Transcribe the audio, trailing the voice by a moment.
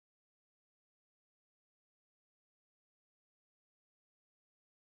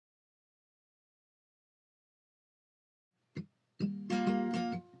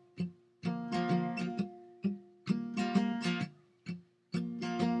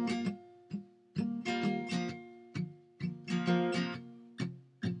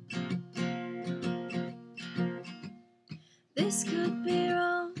This could be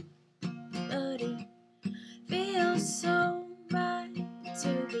wrong, but it feels so right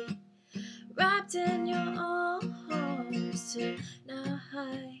to be wrapped in your arms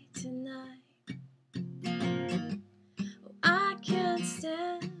tonight. Oh, I can't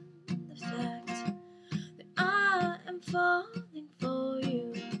stand the fact that I am falling for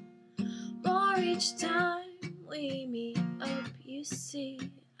you more each time we meet up. You see,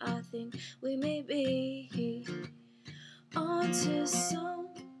 I think we may be onto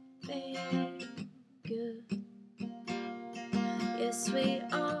something good. Yes, we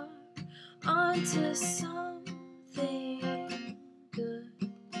are onto something good.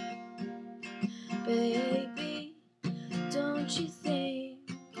 Baby, don't you think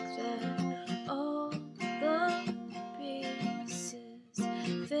that all the pieces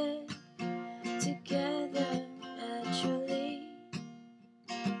fit together naturally?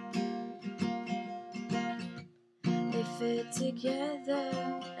 They fit together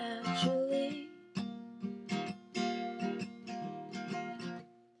naturally.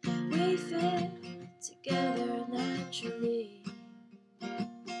 We fit together naturally.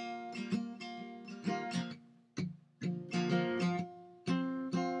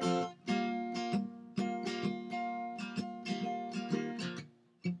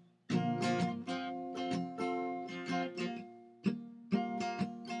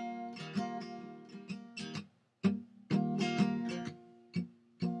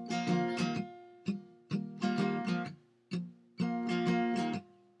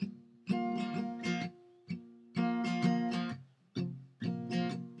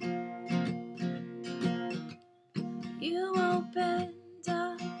 You opened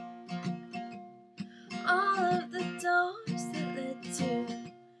up all of the doors that led to your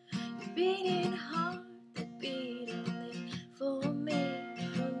beating heart that beat only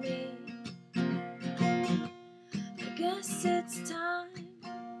for me. I guess it's time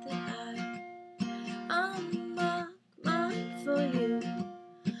that I unlock mine for you,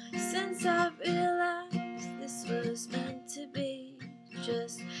 since I realized this was meant to be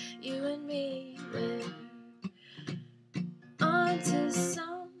just you and me. We're onto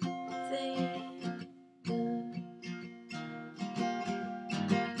something good.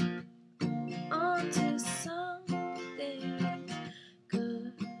 Onto something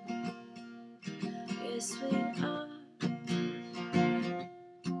good. Yes, we are.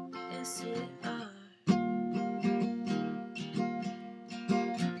 Yes, we are.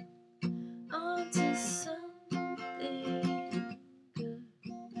 Onto something good.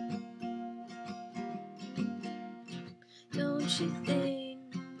 Don't you think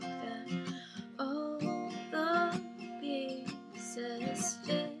that all the pieces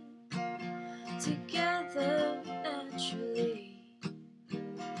fit together naturally?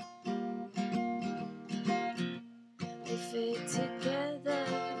 They fit together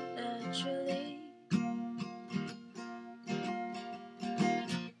naturally.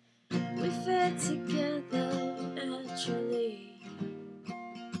 We fit together